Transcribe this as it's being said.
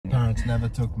parents never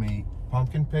took me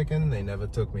pumpkin picking. They never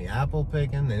took me apple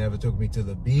picking. They never took me to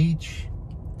the beach.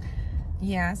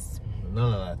 Yes.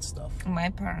 None of that stuff. My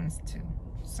parents too.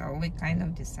 So we kind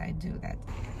of decide to do that.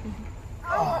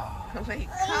 Oh. Wake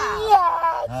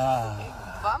up.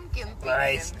 Ah, Pumpkin picking.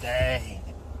 nice day.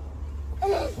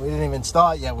 We didn't even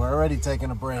start yet. We're already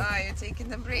taking a break. Oh, you're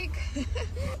taking a break?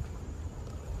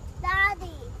 Daddy,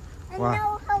 I What?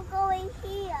 know how going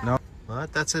here. No.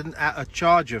 What? That's a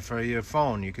charger for your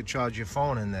phone. You could charge your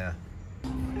phone in there.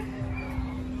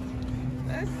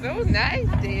 That's so nice,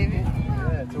 David.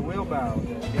 Yeah, it's a wheelbarrow.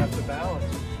 You have to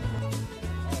balance.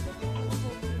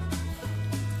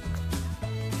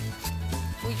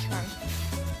 Which one?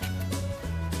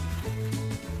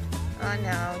 Oh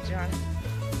no, John.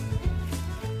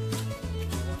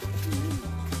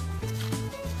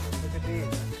 Look at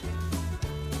these.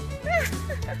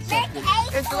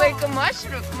 It's like a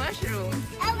mushroom.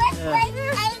 I was like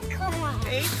acorn.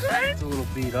 Acorn? It's a little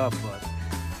beat up, but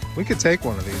we could take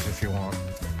one of these if you want.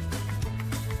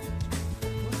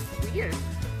 Weird.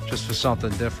 Just for something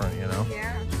different, you know?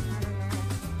 Yeah.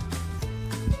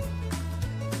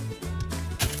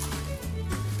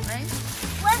 Nice.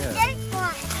 What's Yeah. this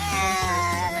one?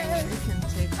 We can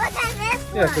take. Look at this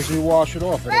one. Yeah, because you wash it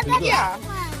off. It'll be Look good. at Yeah. this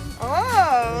one.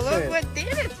 Oh, That's look it. what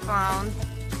David found.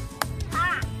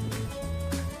 Ah.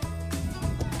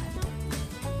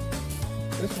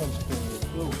 This one's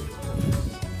cool. Ooh.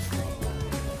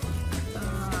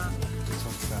 This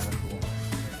one's kind of cool.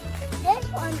 This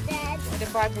one, Dad. What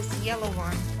about this yellow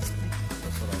one?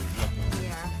 That's what I was looking at.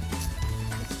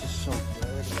 Yeah. It's just so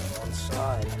dirty on one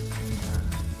side.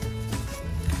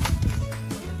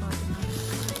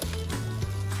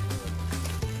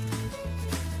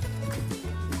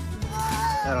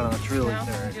 I don't know, it's really No?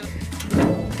 dirty.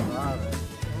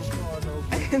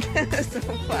 So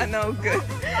far, no good.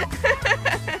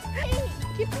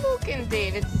 Keep looking,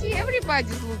 David. See,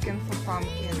 everybody's looking for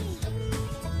pumpkins.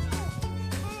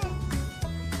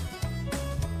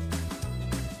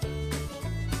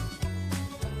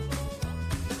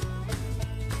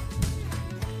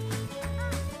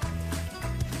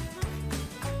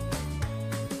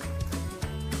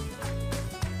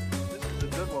 This is a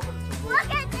good one, but it's a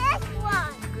Look at this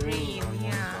one. Green,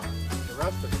 yeah. The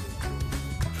rest of it is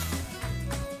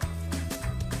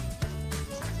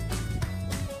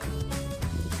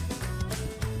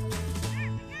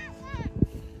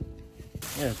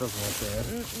yeah, it doesn't look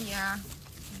bad. Yeah,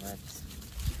 but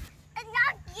And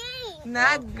not green.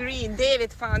 not green.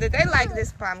 David found it. I like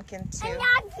this pumpkin too. And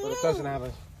not green. But it doesn't have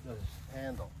a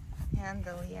handle.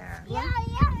 Handle, yeah. Yeah.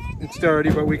 It's dirty,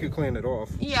 but we could clean it off.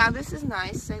 Yeah, this is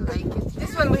nice. I like it.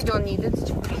 This one we don't need. It's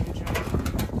too green.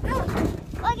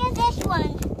 Look at this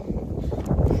one.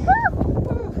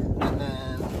 And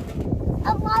then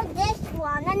I love this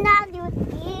one. And now do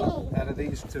green. out of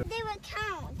these two. They would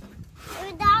count. They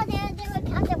would down there. They would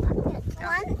count the pumpkins.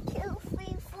 1, 2,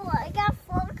 3, 4. I got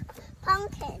 4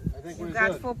 pumpkins. I think You we're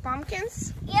got good. 4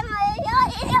 pumpkins? Yeah,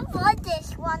 I love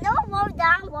this one. I don't love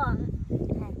that one.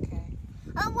 Okay.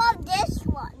 I love this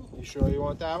one. You sure you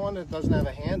want that one? It doesn't have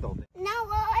a handle. No,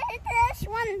 this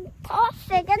one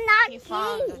perfect and not He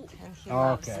found green. it and he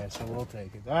loves Okay, it. so we'll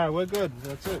take it. All right, we're good.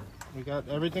 That's it. We got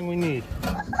everything we need.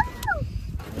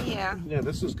 Yeah. Yeah,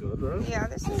 this is good, right? Yeah,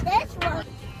 this And is this one.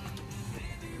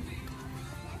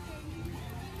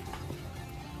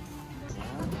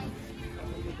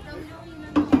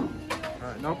 All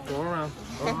right, nope, go around.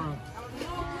 Go around.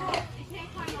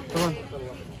 Come on.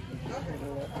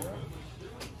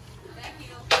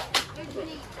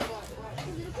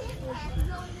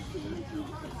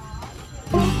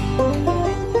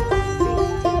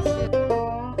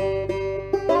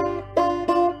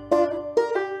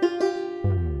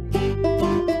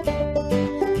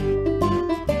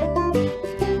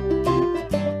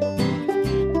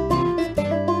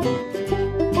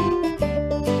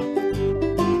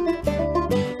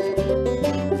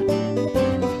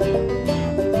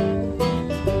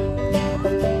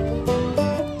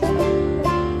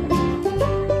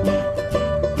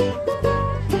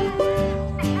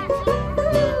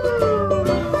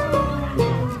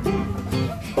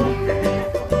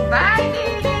 Bye,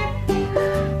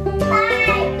 David.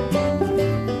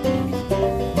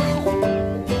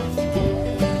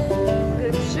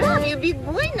 Good job. You big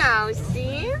boy now,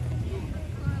 see?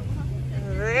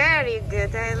 Very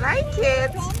good. I like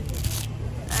it.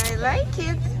 I like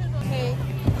it. Hey,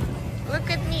 look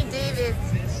at me, David.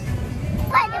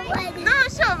 No,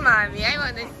 show mommy. I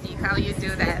want to see how you do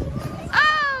that.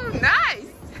 Oh, nice.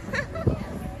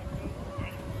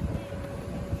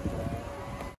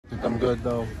 I'm good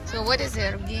though. So what is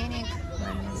it? Organic?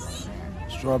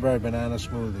 Strawberry banana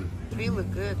smoothie. really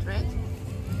good, right?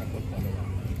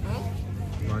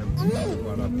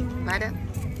 Butter.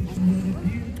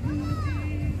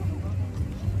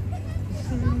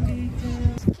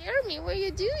 Scare me, what are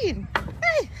you doing?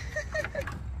 Hey.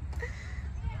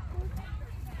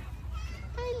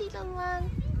 Hi, little one.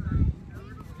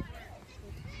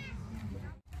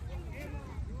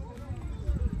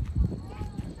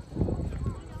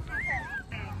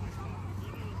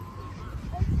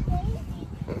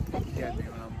 Get me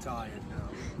when I'm tired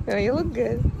now. Oh, you look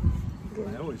good.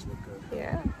 I always look good.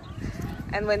 Yeah.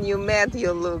 And when you're mad,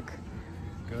 you look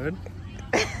Good?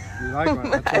 You like my,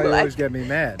 that's why you always get me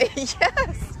mad.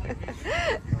 Yes.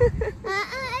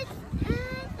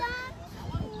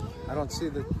 I don't see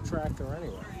the tractor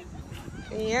anywhere.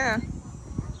 Yeah.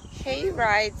 Hay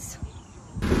rides.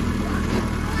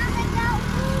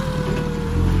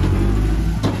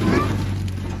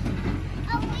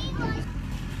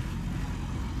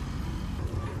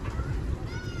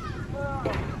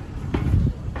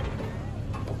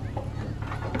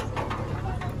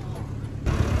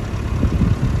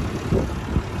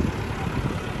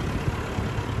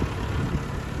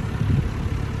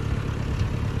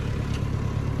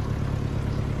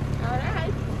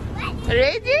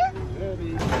 Ready?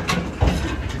 Ready.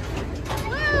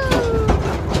 Woo!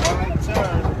 Right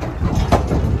turn.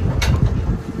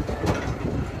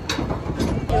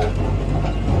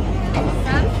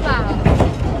 Sunflower.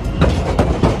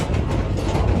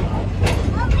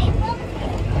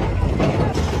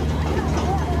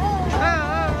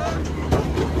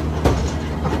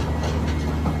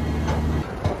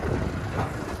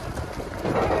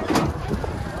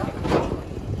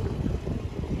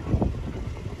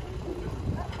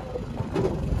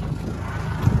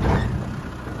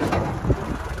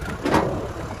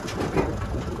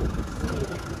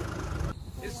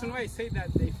 I say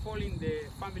that they fall in the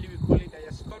family, we call it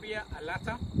Diascoria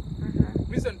alata.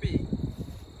 Reason being,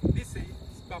 this is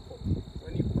purple.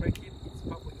 When you break it, it's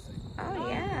purple inside. Oh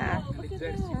yeah. And it's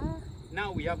very sweet.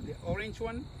 Now we have the orange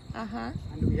one, Uh-huh.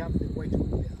 and we have the white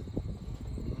one there.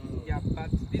 Yeah, but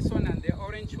this one and the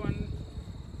orange one,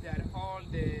 they are all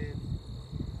the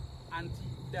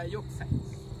antidioxins.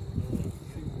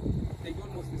 They do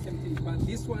almost the same thing, but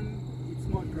this one, it's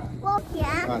more dry. Look,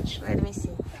 yeah. Touch. Let me see.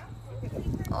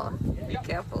 Oh, be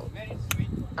careful. Very sweet.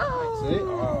 Oh. See?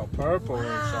 Oh, purple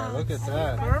inside. Look at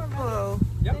that. Purple.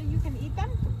 Yep. You can eat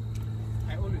them?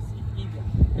 I always eat India.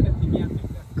 Anything here,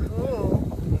 like that. Cool.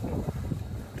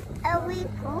 Are we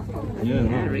purple? Yeah,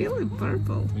 Yeah, really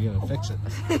purple. We gotta fix it.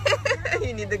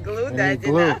 You need the glue, We Daddy. need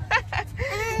glue.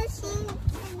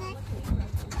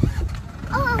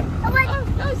 Oh, my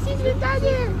God. No, she's with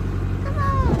Daddy. Come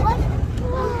on. What?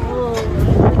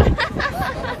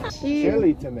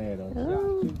 Chili tomatoes. Yeah,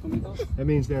 chili tomatoes. That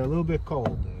means they're a little bit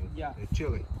cold. Yeah. They're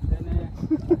chili. Then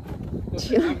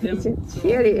those I have them. So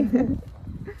Chili.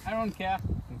 I don't care.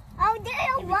 Oh, they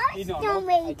are If white it's in or not,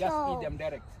 I just eat tomatoes. them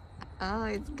direct. Oh,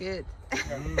 it's good.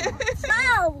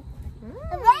 Oh,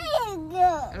 very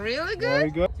good. Really Very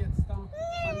good? good. Jetzt da,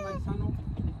 San Marzano,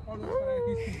 all those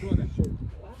varieties to grow them.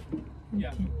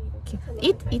 Yeah.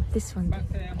 Eat this one. But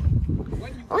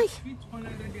when you Oi. get sweet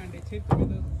 100 and the cherry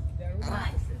tomatoes, they are all the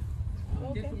same.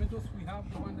 Cherry tomatoes, we have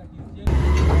the one that is yellow.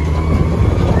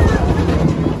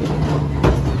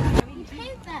 You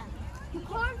paint them. You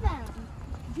carve them.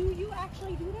 Do you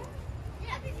actually do that?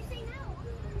 Yeah, did you say no?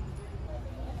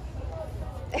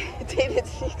 David,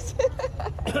 fix it.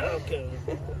 Okay.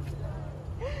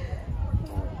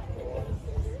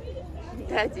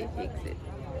 Daddy, fix it.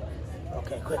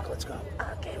 Okay, quick, let's go.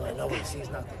 Okay, I know he sees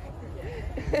nothing.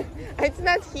 It's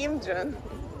not him, John.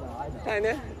 I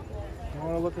know. You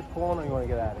want to look at corn or you want to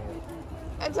get out of here?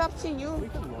 It's up to you.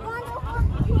 Corn.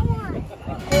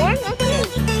 Corn?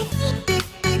 Okay.